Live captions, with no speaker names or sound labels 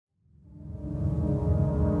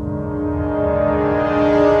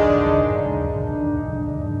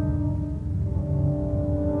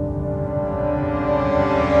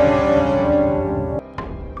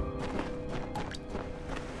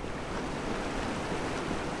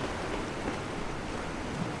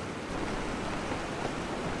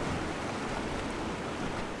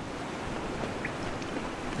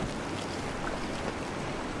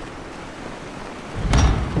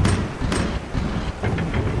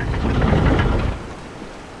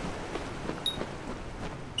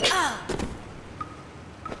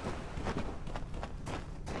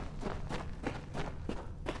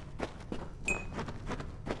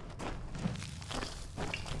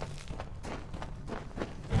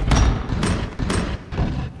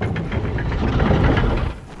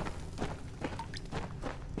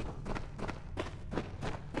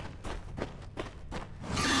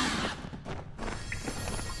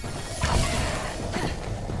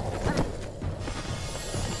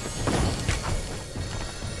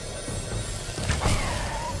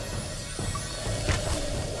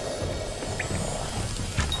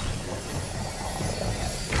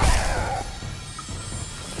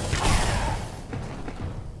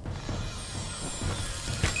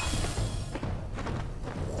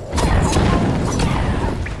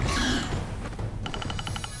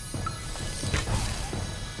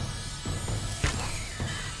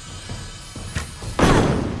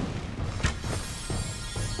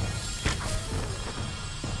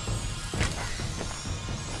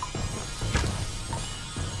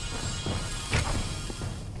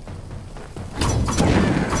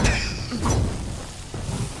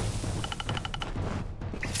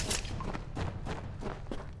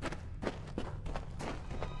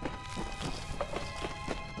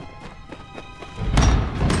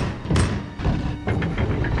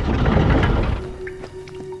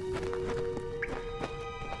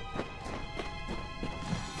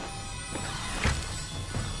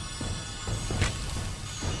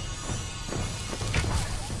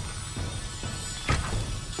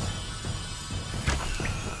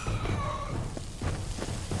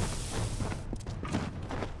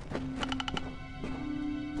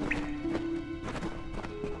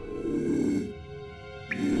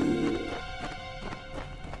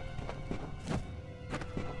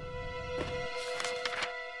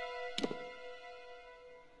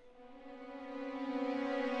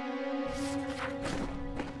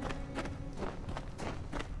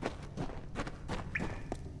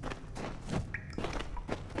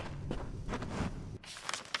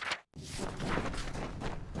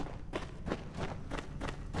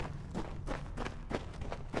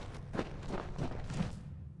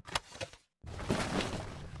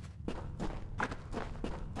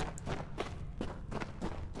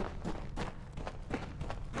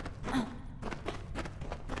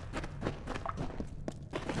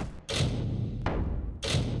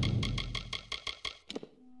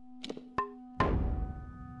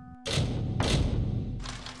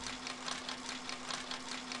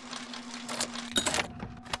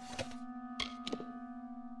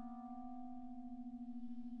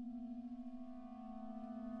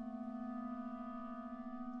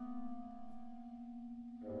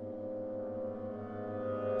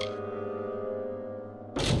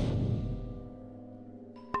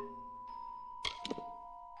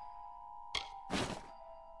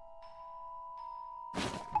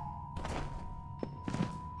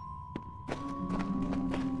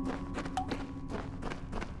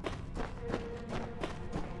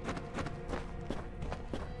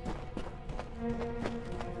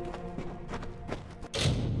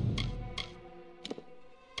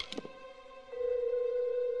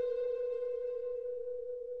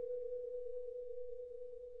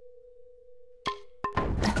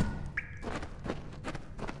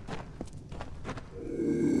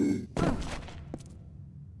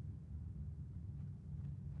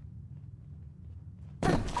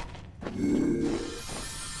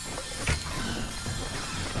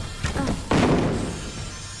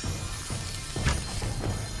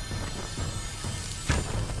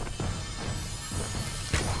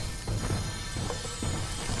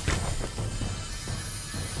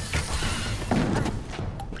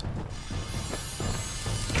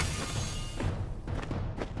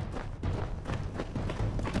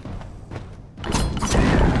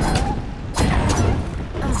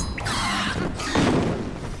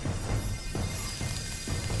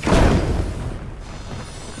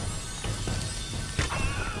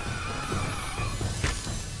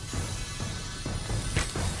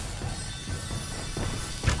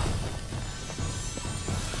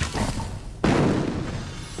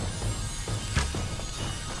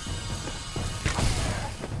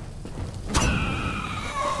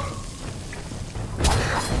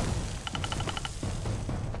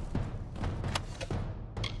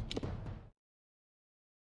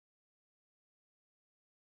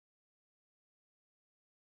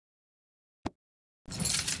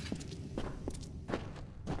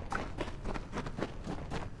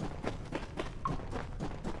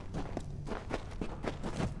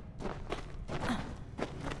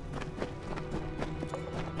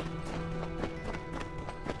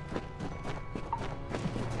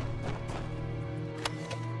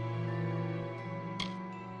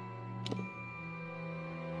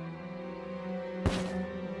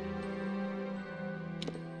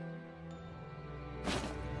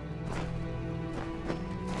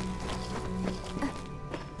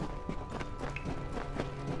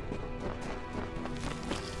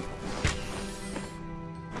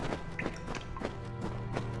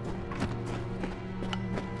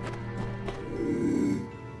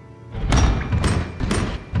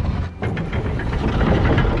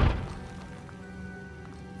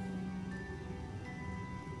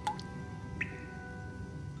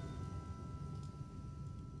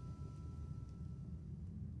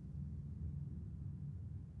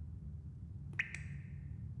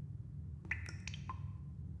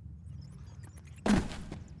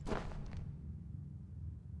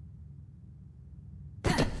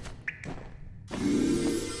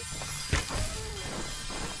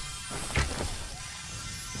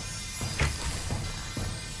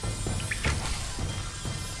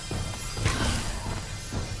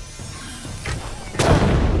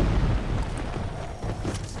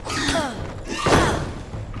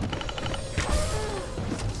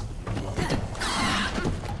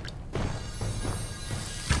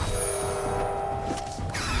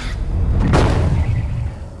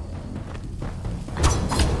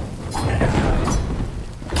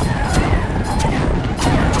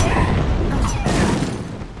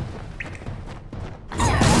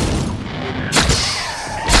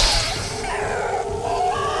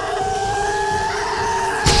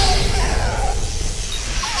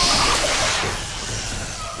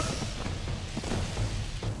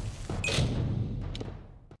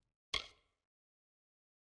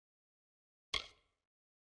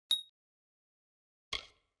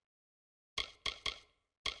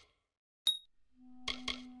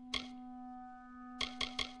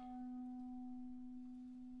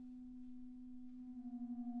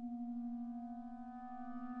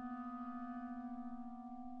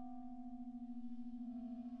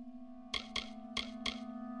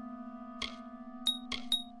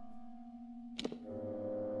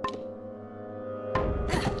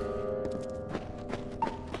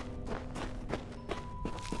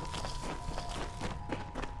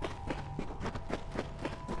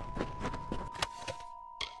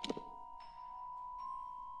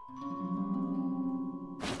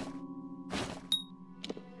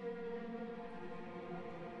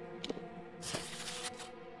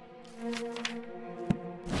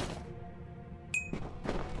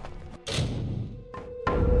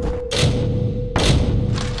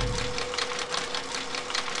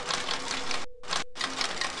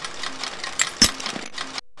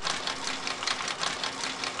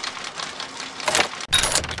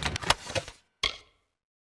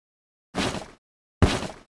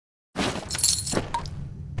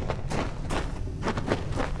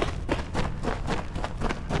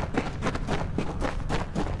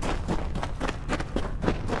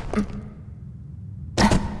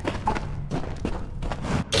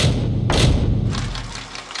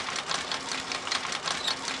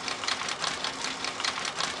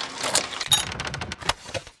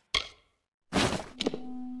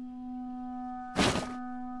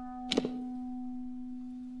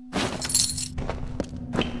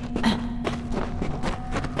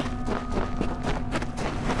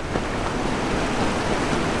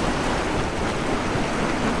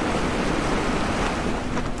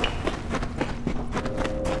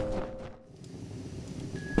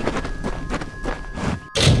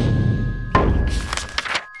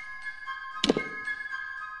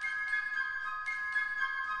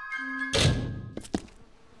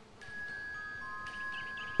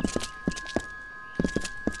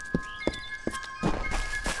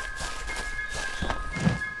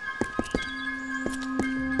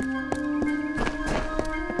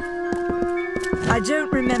I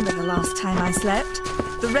don't remember the last time I slept.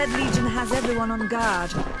 The Red Legion has everyone on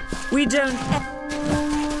guard. We don't...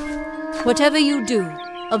 Whatever you do,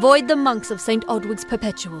 avoid the monks of St. Odwig's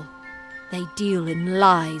Perpetual. They deal in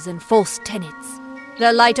lies and false tenets.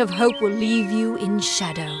 Their light of hope will leave you in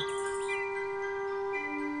shadow.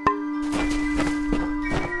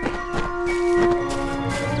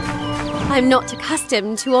 I'm not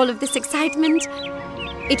accustomed to all of this excitement.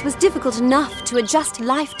 It was difficult enough to adjust to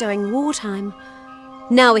life during wartime.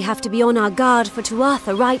 Now we have to be on our guard for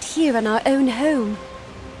Tuatha right here in our own home.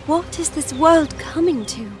 What is this world coming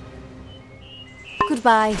to?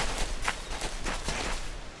 Goodbye.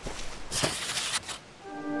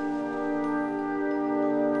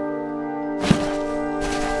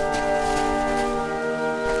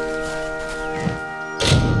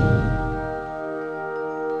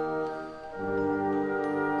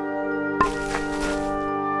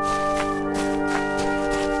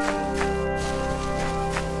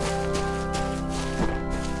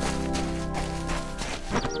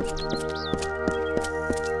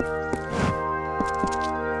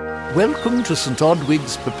 Welcome to St.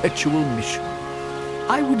 Odwig's Perpetual Mission.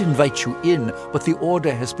 I would invite you in, but the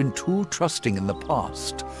Order has been too trusting in the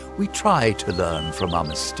past. We try to learn from our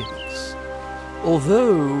mistakes.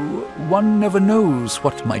 Although, one never knows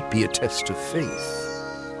what might be a test of faith.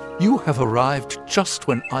 You have arrived just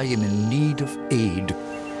when I am in need of aid,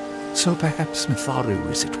 so perhaps Mitharu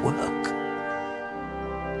is at work.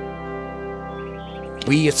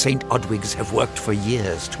 We at St. Odwig's have worked for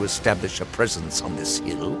years to establish a presence on this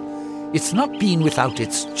hill. It's not been without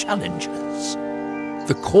its challenges.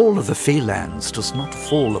 The call of the Feylands does not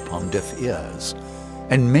fall upon deaf ears,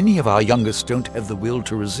 and many of our youngest don't have the will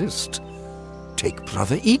to resist. Take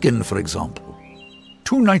Brother Egan, for example.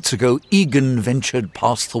 2 nights ago, Egan ventured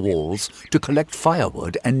past the walls to collect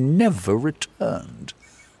firewood and never returned.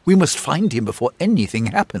 We must find him before anything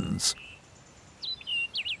happens.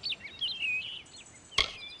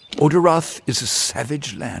 Oderath is a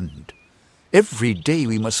savage land. Every day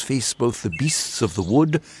we must face both the beasts of the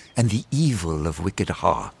wood and the evil of wicked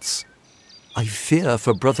hearts. I fear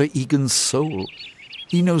for Brother Egan's soul.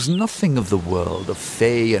 He knows nothing of the world of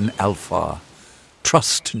Fey and Alpha,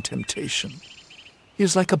 trust and temptation. He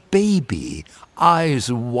is like a baby,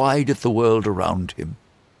 eyes wide at the world around him.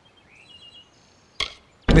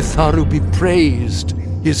 Mitharu be praised,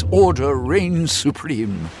 his order reigns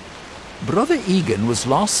supreme. Brother Egan was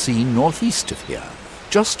last seen northeast of here,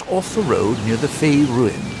 just off the road near the Fey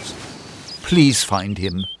ruins. Please find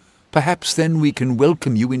him. Perhaps then we can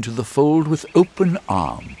welcome you into the fold with open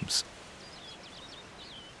arms.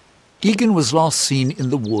 Egan was last seen in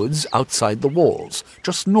the woods outside the walls,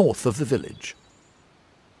 just north of the village.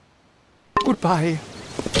 Goodbye.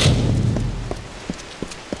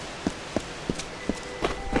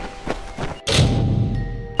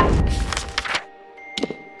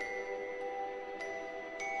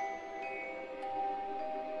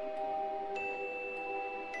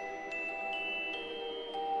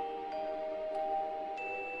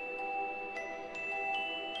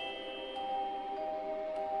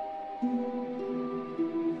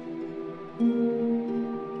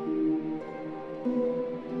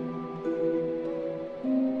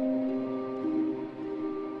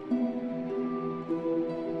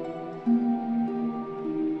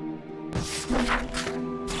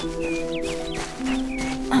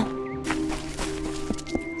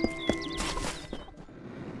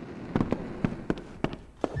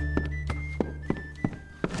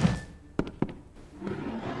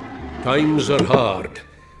 Times are hard,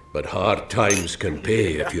 but hard times can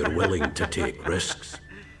pay if you're willing to take risks.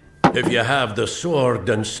 If you have the sword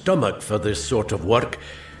and stomach for this sort of work,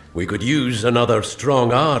 we could use another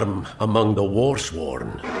strong arm among the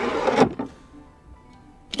warsworn.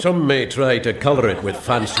 Some may try to colour it with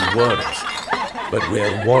fancy words, but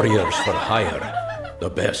we're warriors for hire, the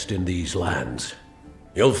best in these lands.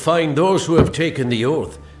 You'll find those who have taken the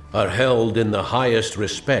oath are held in the highest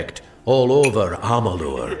respect all over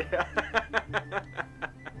Amalur.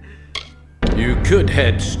 You could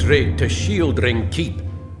head straight to Shieldring Keep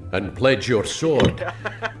and pledge your sword.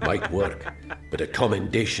 Might work, but a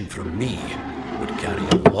commendation from me would carry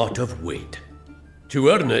a lot of weight. To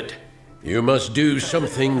earn it, you must do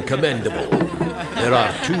something commendable. There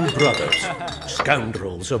are two brothers,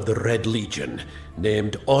 scoundrels of the Red Legion,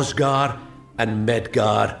 named Osgar and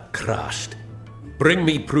Medgar Krast. Bring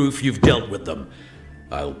me proof you've dealt with them.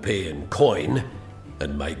 I'll pay in coin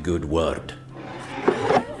and my good word.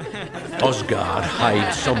 Osgar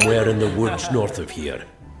hides somewhere in the woods north of here.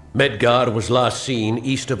 Medgar was last seen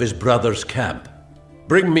east of his brother's camp.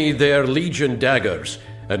 Bring me their Legion daggers,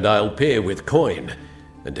 and I'll pay with coin,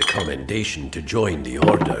 and a commendation to join the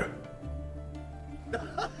order.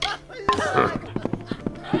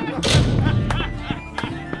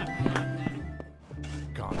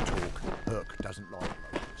 Can't talk. Hook doesn't like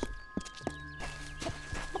locals.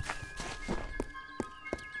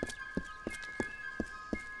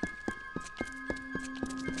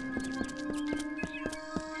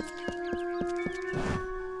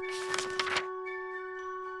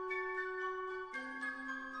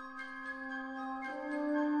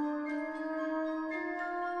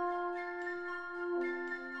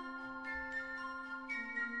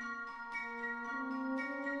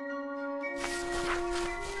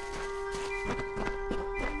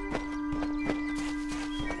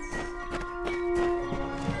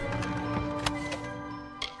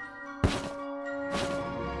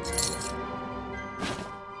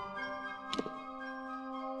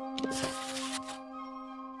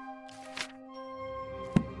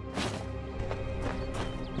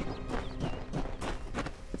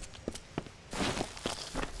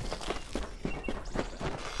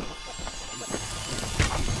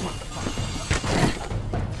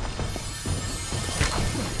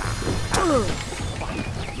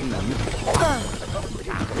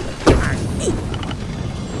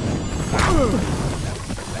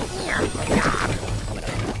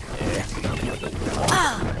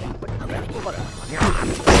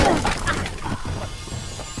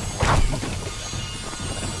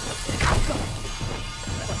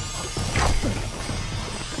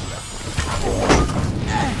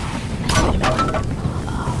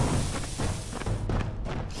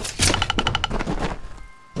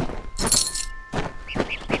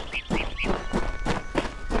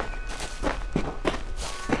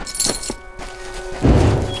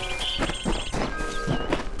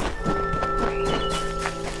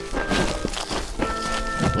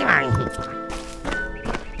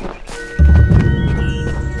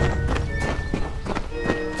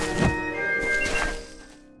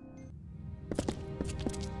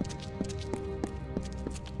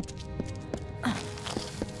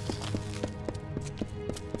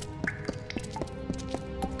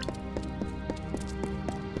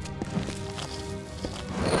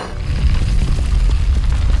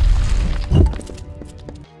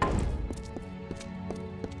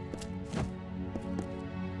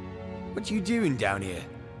 What you doing down here?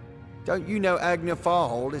 Don't you know Agna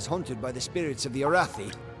Farhold is haunted by the spirits of the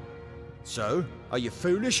Arathi? So, are you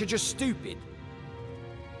foolish or just stupid?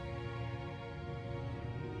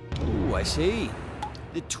 Oh, I see.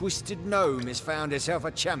 The twisted gnome has found herself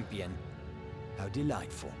a champion. How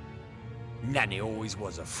delightful. Nanny always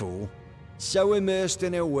was a fool. So immersed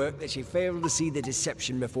in her work that she failed to see the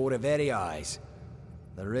deception before her very eyes.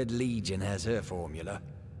 The Red Legion has her formula,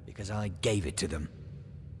 because I gave it to them.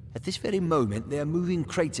 At this very moment, they are moving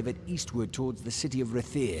crates of it eastward towards the city of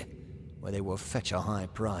Rathir, where they will fetch a high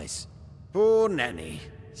price. Poor Nanny.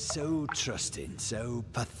 So trusting, so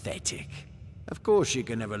pathetic. Of course she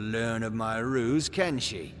can never learn of my ruse, can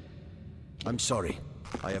she? I'm sorry.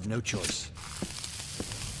 I have no choice.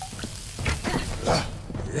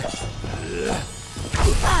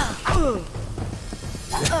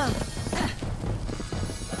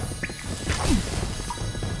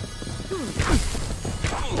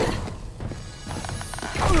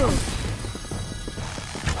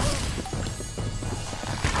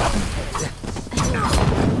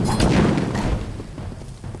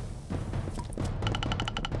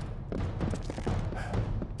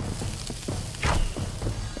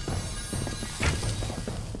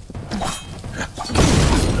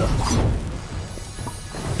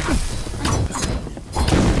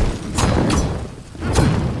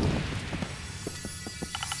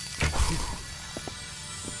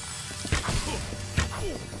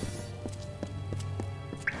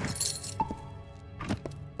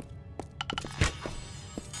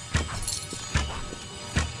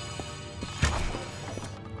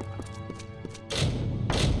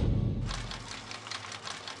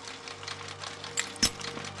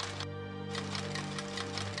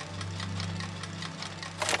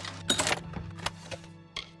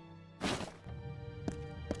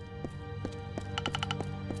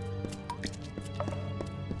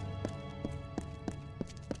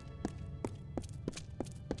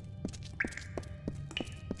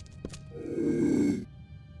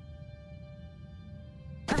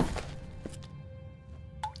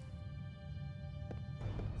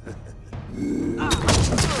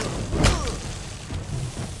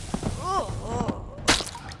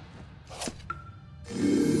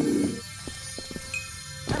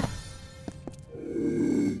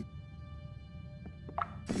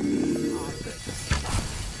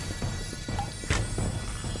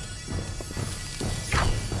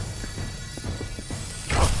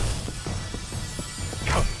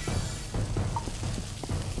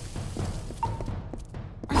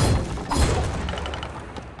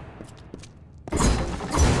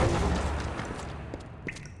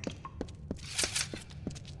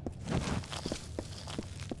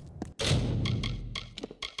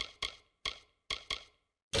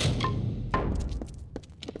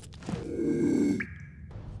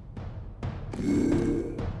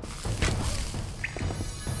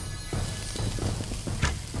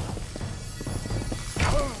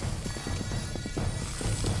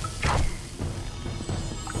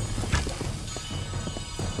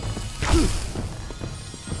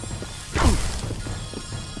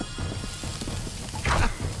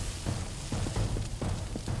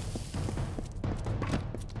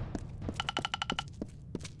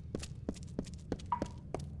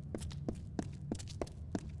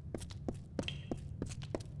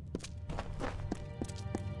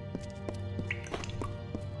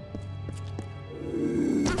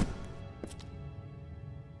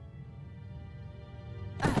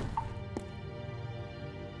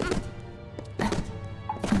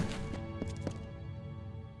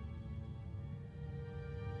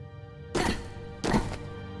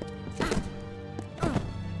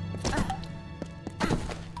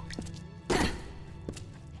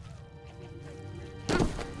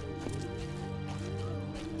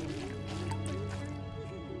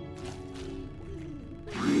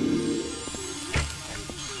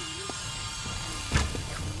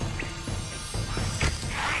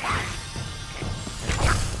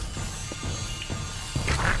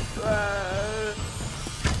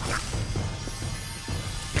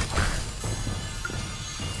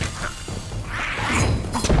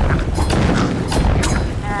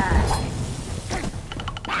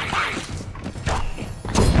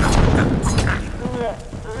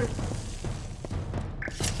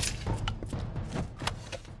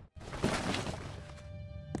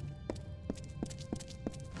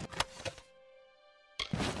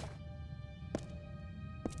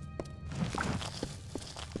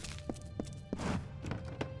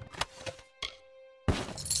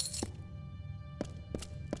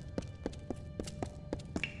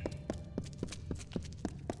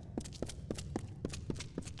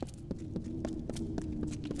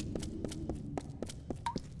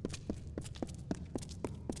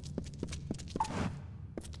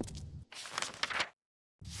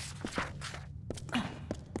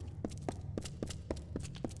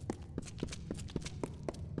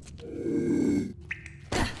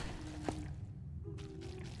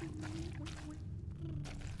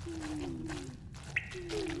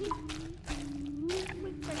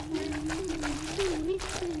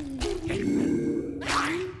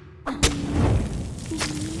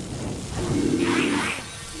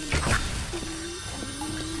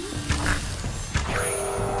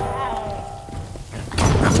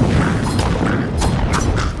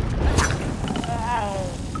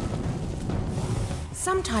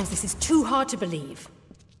 Sometimes this is too hard to believe.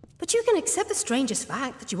 But you can accept the strangest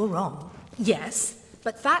fact that you were wrong. Yes,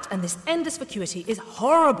 but that and this endless vacuity is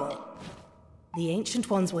horrible. The Ancient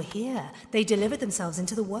Ones were here. They delivered themselves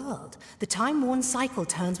into the world. The time-worn cycle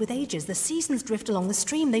turns with ages. The seasons drift along the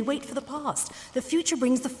stream. They wait for the past. The future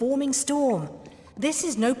brings the forming storm. This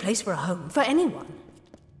is no place for a home, for anyone.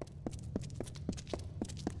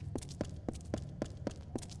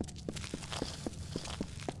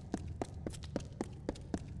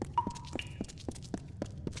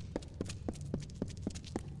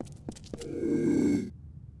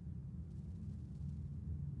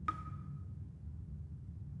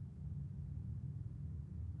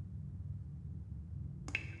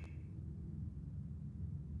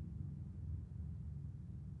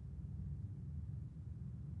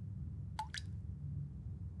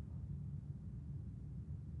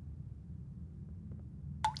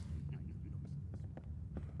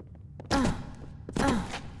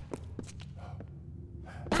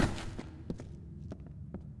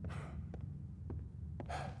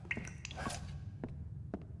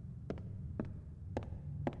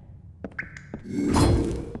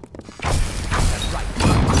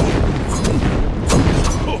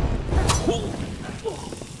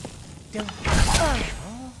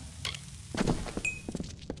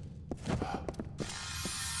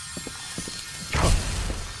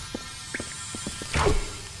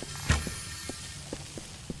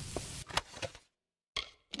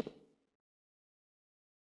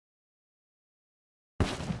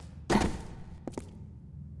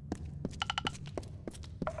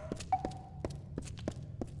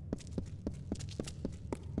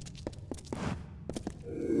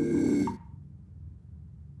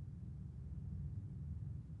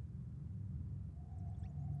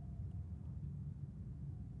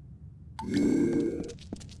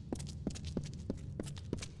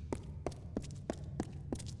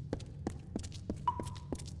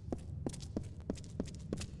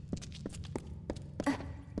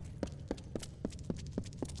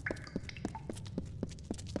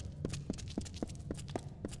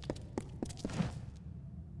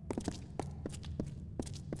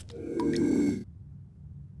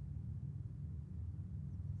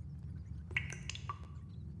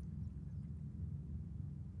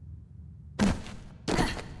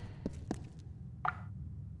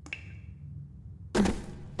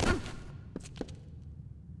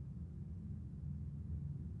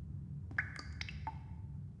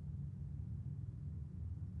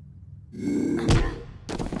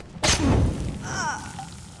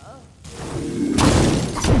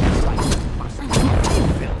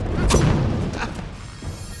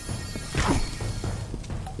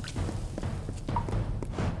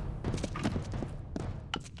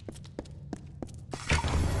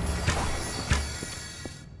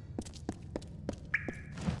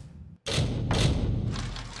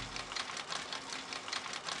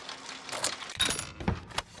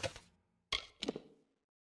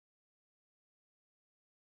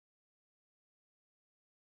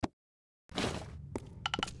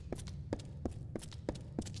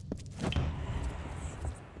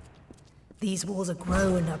 These walls are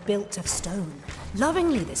grown and are built of stone.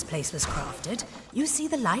 Lovingly this place was crafted. You see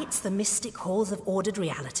the lights, the mystic halls of ordered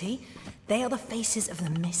reality? They are the faces of the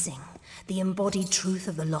missing, the embodied truth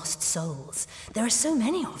of the lost souls. There are so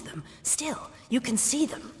many of them. Still, you can see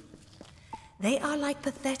them. They are like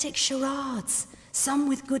pathetic charades. Some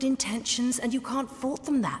with good intentions, and you can't fault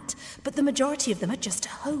them that. But the majority of them are just a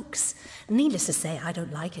hoax. Needless to say, I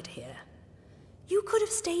don't like it here. You could have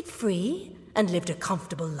stayed free and lived a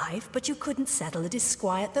comfortable life, but you couldn't settle the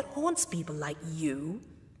disquiet that haunts people like you.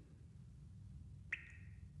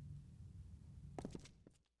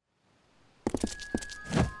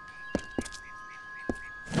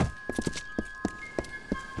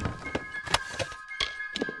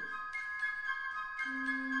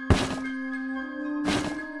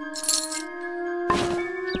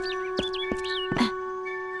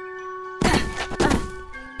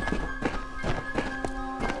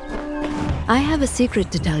 I have a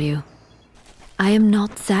secret to tell you. I am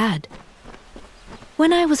not sad.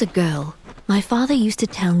 When I was a girl, my father used to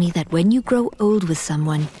tell me that when you grow old with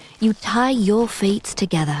someone, you tie your fates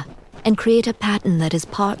together and create a pattern that is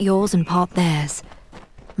part yours and part theirs.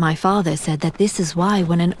 My father said that this is why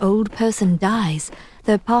when an old person dies,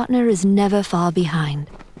 their partner is never far behind.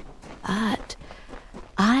 But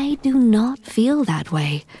I do not feel that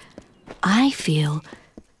way. I feel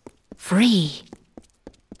free.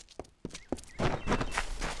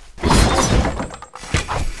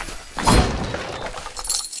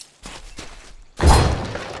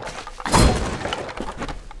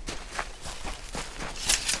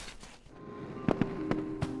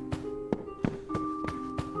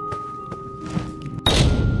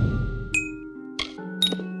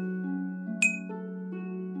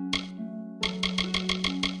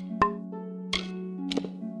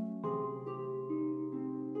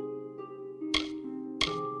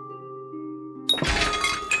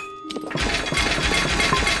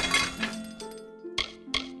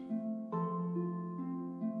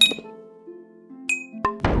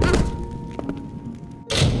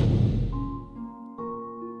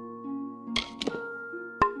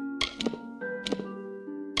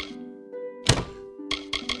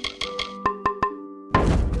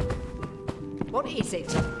 What is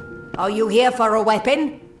it? Are you here for a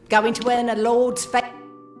weapon? Going to earn a lord's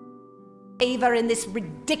favor in this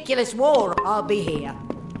ridiculous war? I'll be here.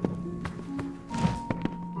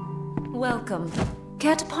 Welcome.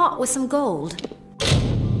 Care to part with some gold?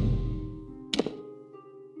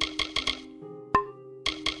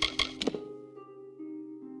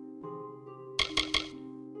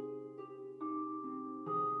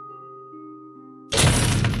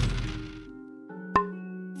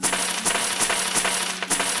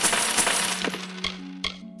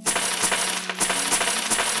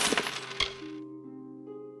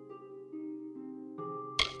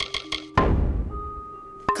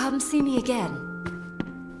 Come see me again.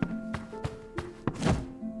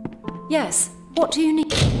 Yes, what do you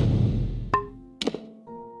need?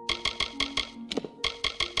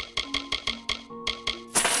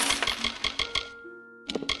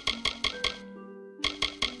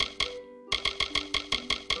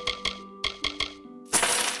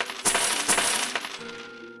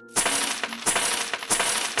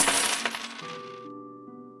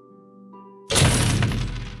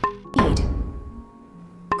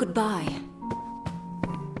 Goodbye.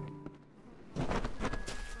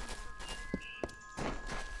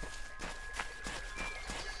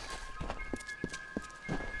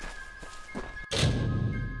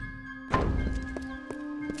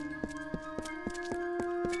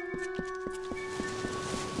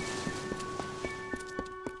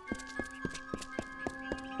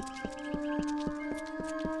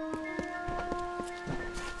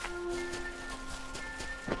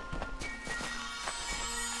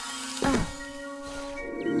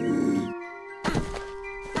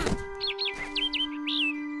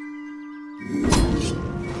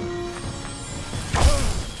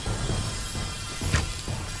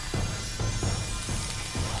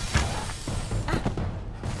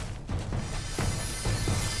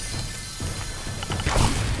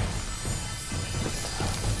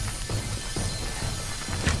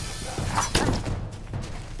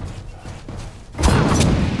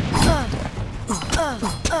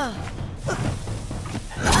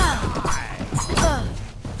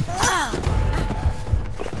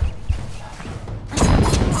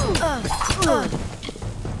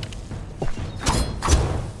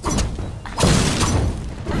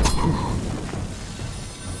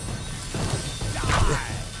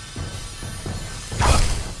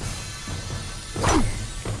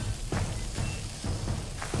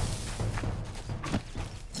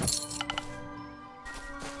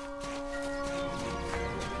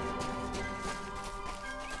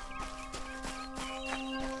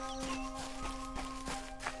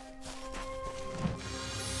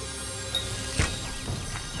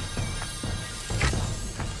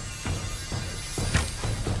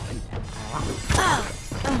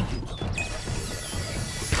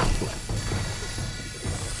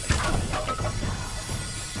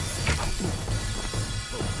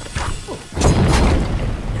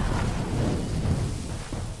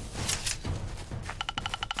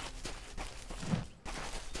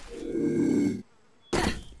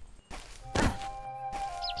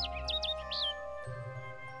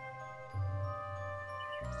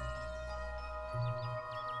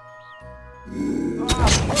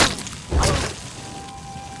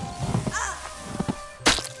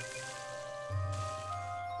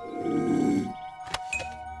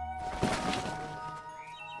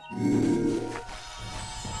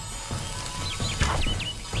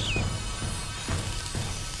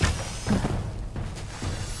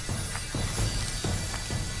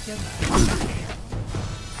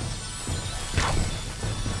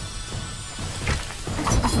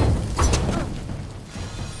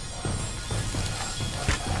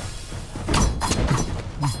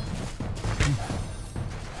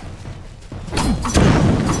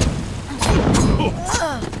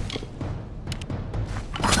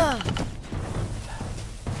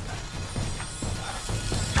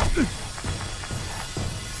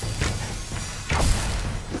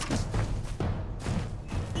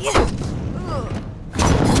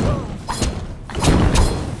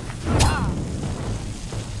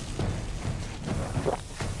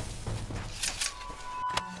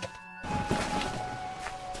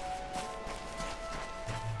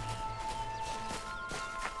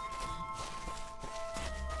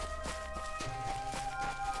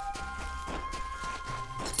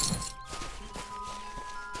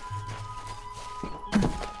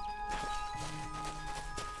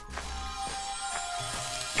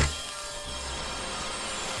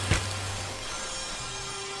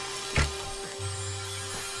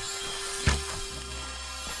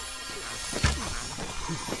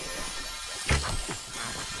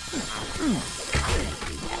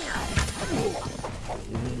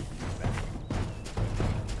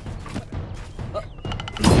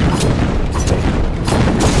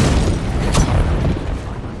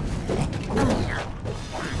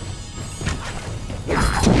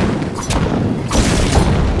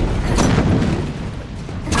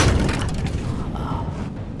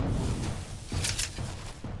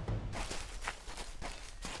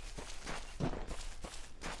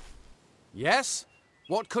 Yes?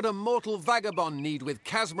 What could a mortal vagabond need with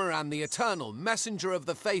Casmaran the Eternal, messenger of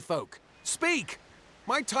the Fey folk? Speak!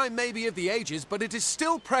 My time may be of the ages, but it is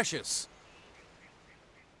still precious.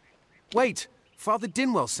 Wait, Father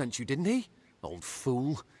Dinwell sent you, didn't he? Old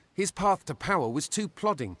fool. His path to power was too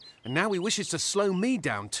plodding, and now he wishes to slow me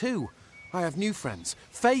down too. I have new friends,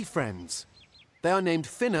 Fey friends. They are named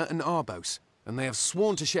Finna and Arbos, and they have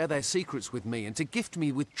sworn to share their secrets with me and to gift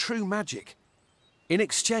me with true magic. In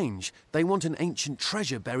exchange, they want an ancient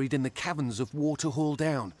treasure buried in the caverns of Waterhall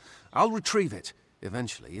Down. I'll retrieve it,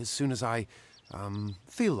 eventually, as soon as I,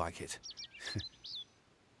 feel like it.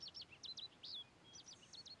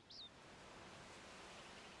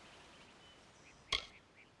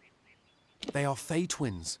 They are Fey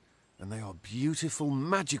twins, and they are beautiful,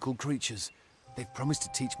 magical creatures. They've promised to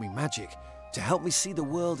teach me magic, to help me see the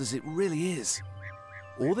world as it really is.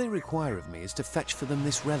 All they require of me is to fetch for them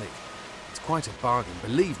this relic. It's quite a bargain,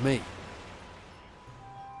 believe me.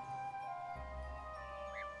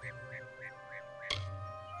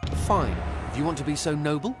 Fine, if you want to be so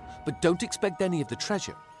noble, but don't expect any of the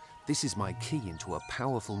treasure. This is my key into a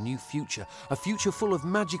powerful new future, a future full of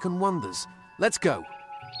magic and wonders. Let's go.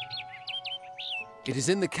 It is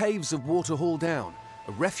in the caves of Waterhall Down,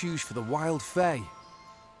 a refuge for the wild Fey.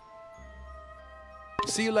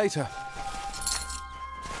 See you later.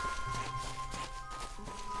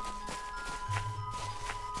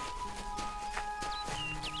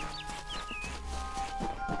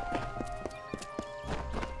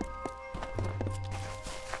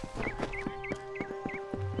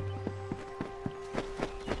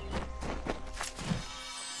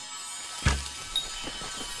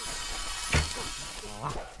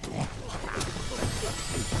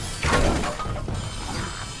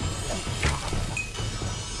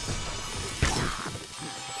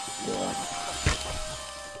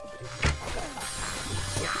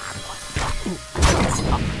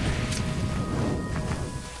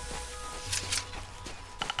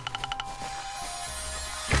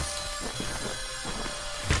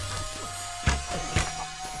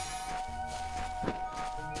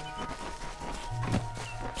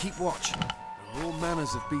 Keep watch. There are all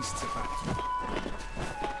manners of beasts about.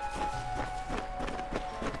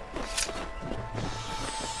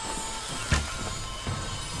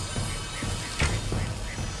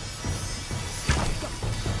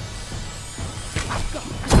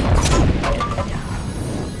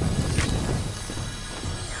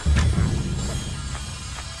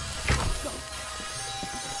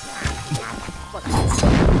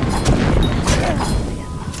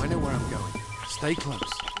 I know where I'm going. Stay close.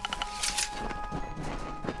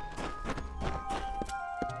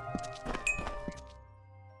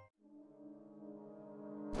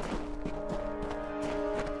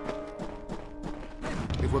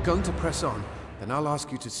 If we're going to press on, then I'll ask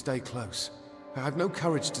you to stay close. I have no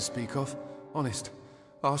courage to speak of. Honest.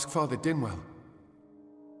 Ask Father Dinwell.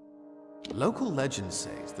 Local legend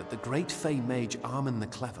says that the great Fey mage Armin the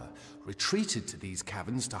Clever retreated to these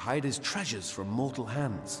caverns to hide his treasures from mortal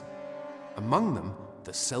hands. Among them,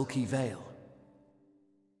 the Selkie Veil.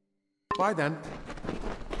 Bye then.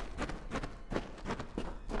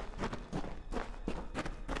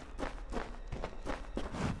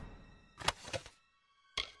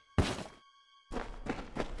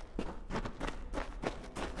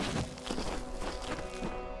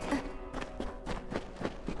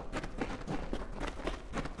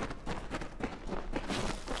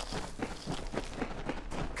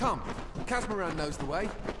 Come, Casmaran knows the way.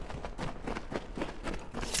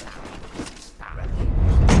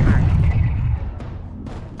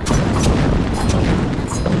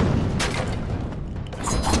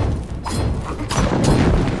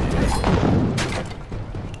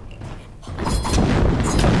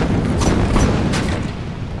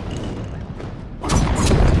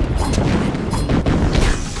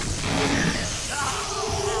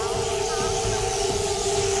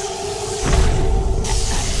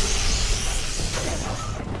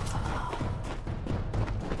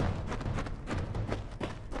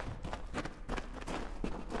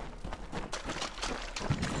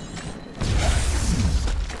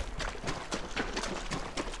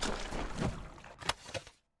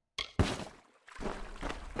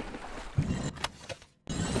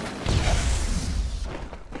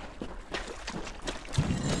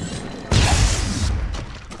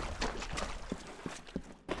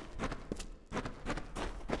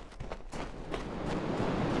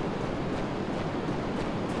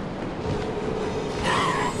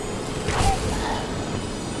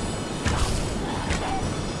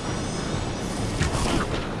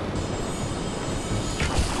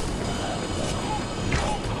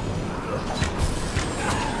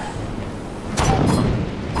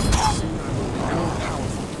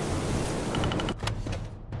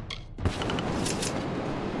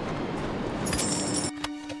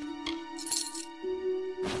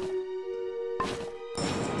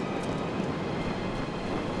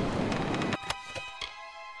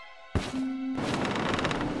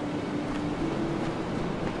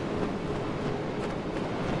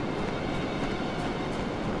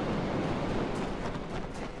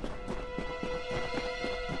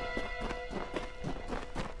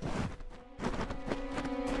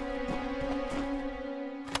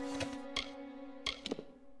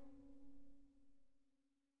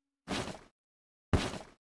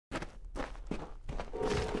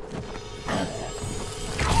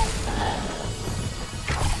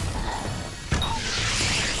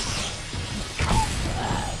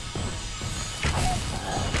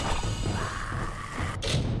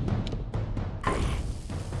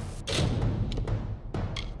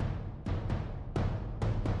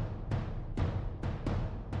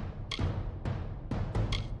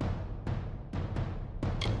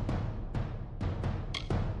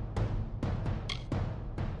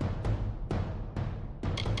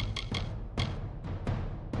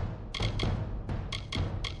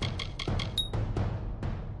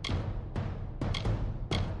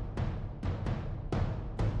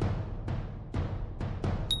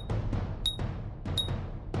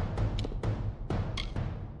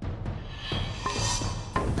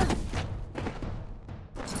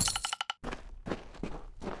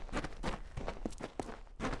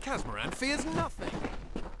 Casmaran fears nothing.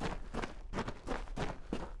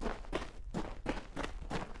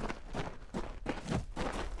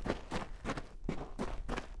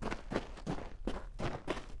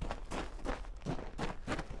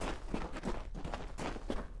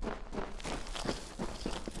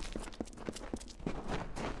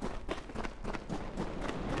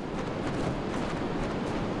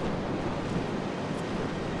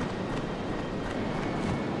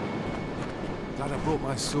 Glad I brought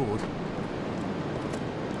my sword.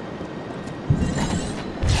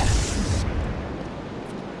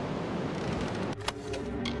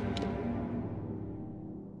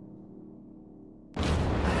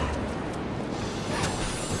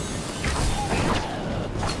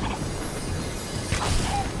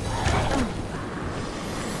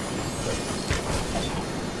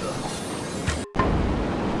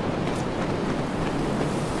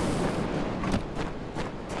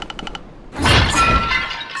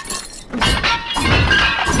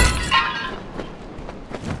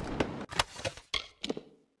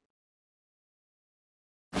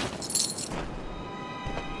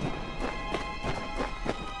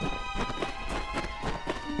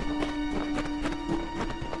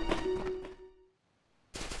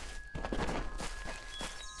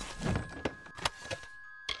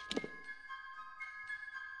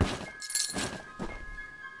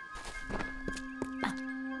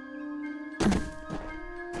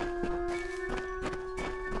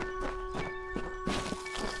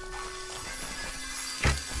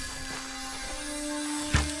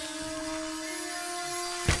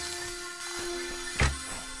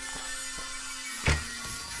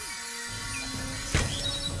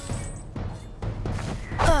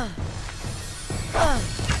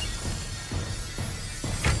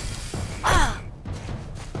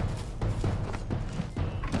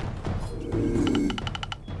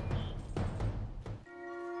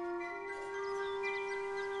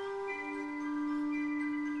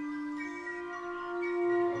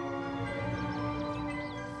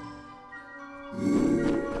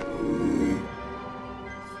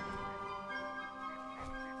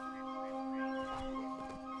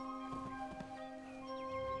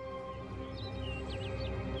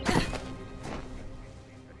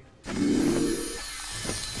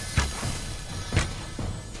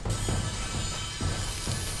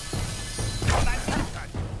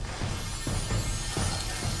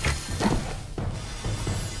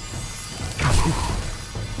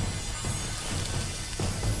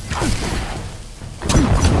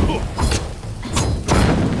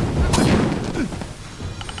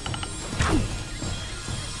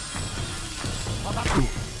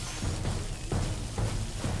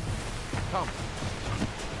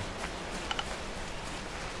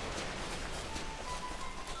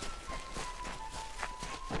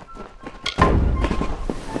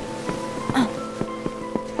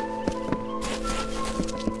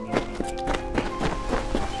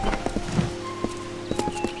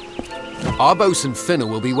 Arbos and Finna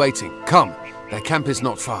will be waiting. Come, their camp is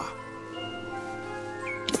not far.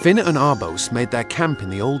 Finna and Arbos made their camp in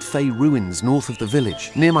the old Fey ruins north of the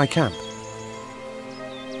village, near my camp.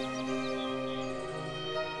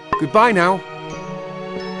 Goodbye now.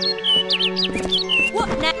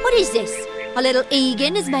 What is this? Our little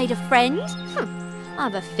Egan has made a friend? I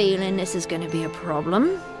have a feeling this is going to be a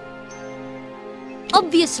problem.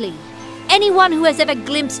 Obviously, anyone who has ever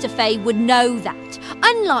glimpsed a Fae would know that.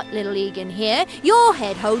 Unlike little Egan here, your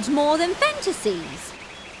head holds more than fantasies.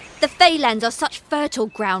 The Feylands are such fertile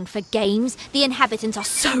ground for games. The inhabitants are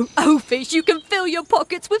so oafish you can fill your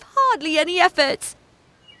pockets with hardly any effort.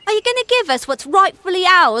 Are you going to give us what's rightfully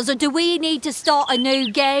ours, or do we need to start a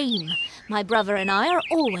new game? My brother and I are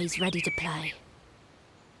always ready to play.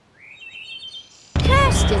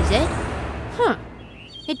 Cursed, is it?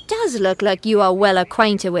 It does look like you are well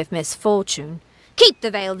acquainted with misfortune. Keep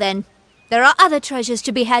the veil, then. There are other treasures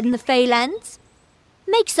to be had in the Feylands.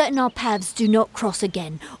 Make certain our paths do not cross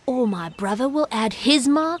again, or my brother will add his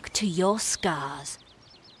mark to your scars.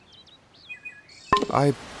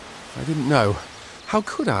 I didn't know. How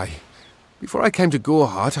could I? Before I came to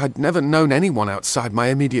Gorehart, I'd never known anyone outside my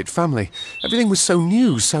immediate family. Everything was so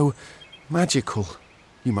new, so magical.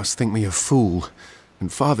 You must think me a fool.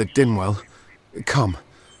 And Father Dinwell... Come,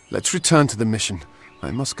 let's return to the mission.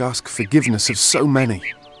 I must ask forgiveness of so many.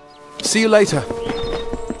 See you later.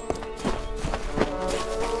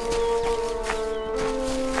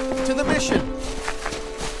 To the mission!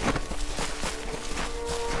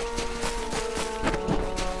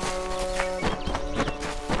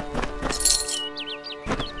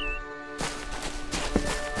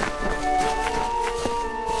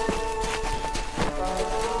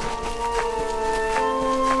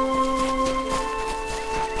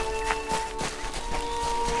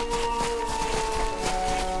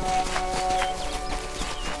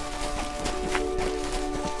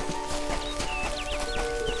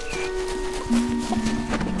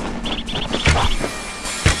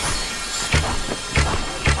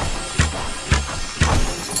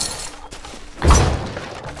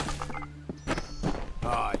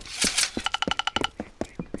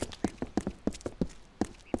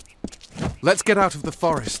 Let's get out of the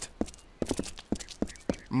forest.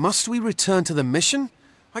 Must we return to the mission?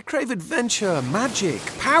 I crave adventure, magic,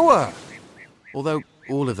 power. Although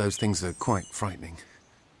all of those things are quite frightening.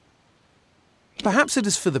 Perhaps it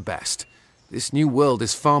is for the best. This new world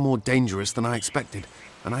is far more dangerous than I expected,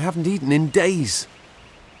 and I haven't eaten in days.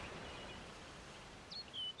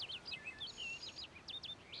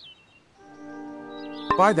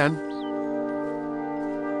 Bye then.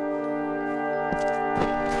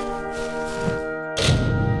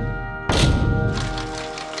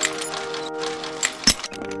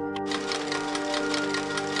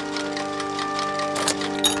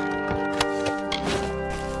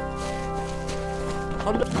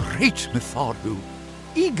 Great Mitharu,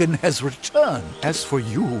 Egan has returned. As for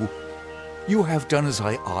you, you have done as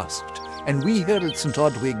I asked, and we here at St.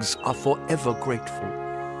 Odwig's are forever grateful.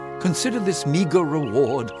 Consider this meager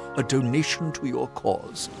reward a donation to your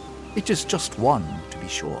cause. It is just one, to be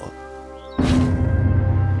sure.